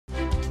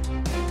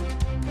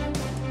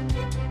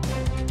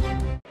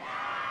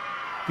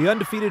The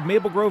undefeated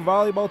Maple Grove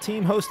volleyball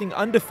team hosting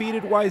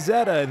undefeated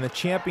Wayzata in the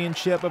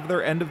championship of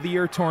their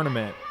end-of-the-year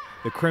tournament.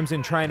 The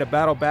Crimson trying to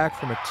battle back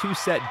from a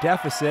 2-set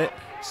deficit.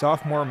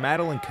 Sophomore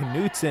Madeline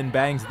Knutson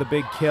bangs the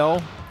big kill.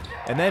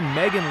 And then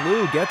Megan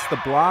Liu gets the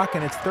block,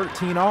 and it's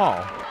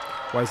 13-all.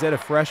 Wayzata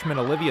freshman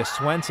Olivia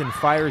Swenson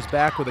fires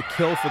back with a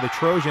kill for the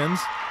Trojans.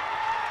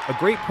 A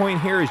great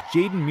point here is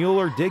Jaden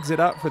Mueller digs it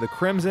up for the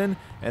Crimson,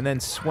 and then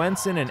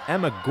Swenson and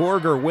Emma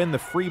Gorger win the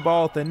free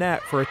ball at the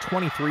net for a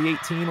 23-18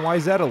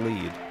 Wayzata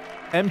lead.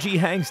 MG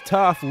hangs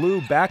tough.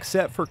 Liu back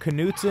set for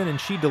Knutson, and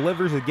she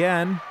delivers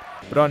again.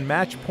 But on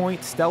match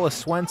point, Stella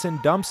Swenson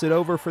dumps it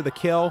over for the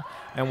kill,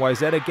 and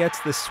Wayzata gets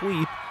the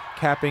sweep,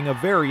 capping a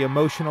very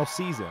emotional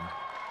season.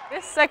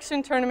 This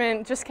section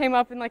tournament just came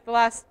up in like the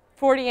last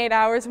 48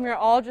 hours, and we were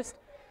all just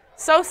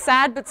so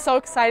sad but so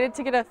excited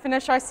to get to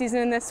finish our season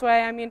in this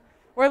way. I mean,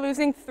 we're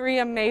losing 3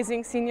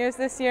 amazing seniors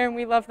this year, and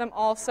we love them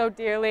all so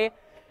dearly.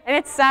 And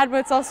it's sad, but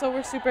it's also,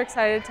 we're super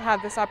excited to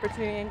have this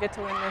opportunity and get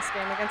to win this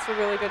game against a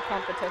really good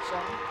competition.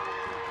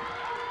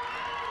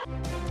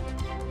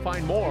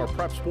 Find more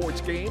prep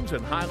sports games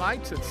and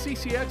highlights at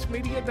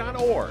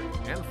ccxmedia.org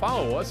and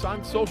follow us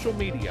on social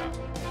media.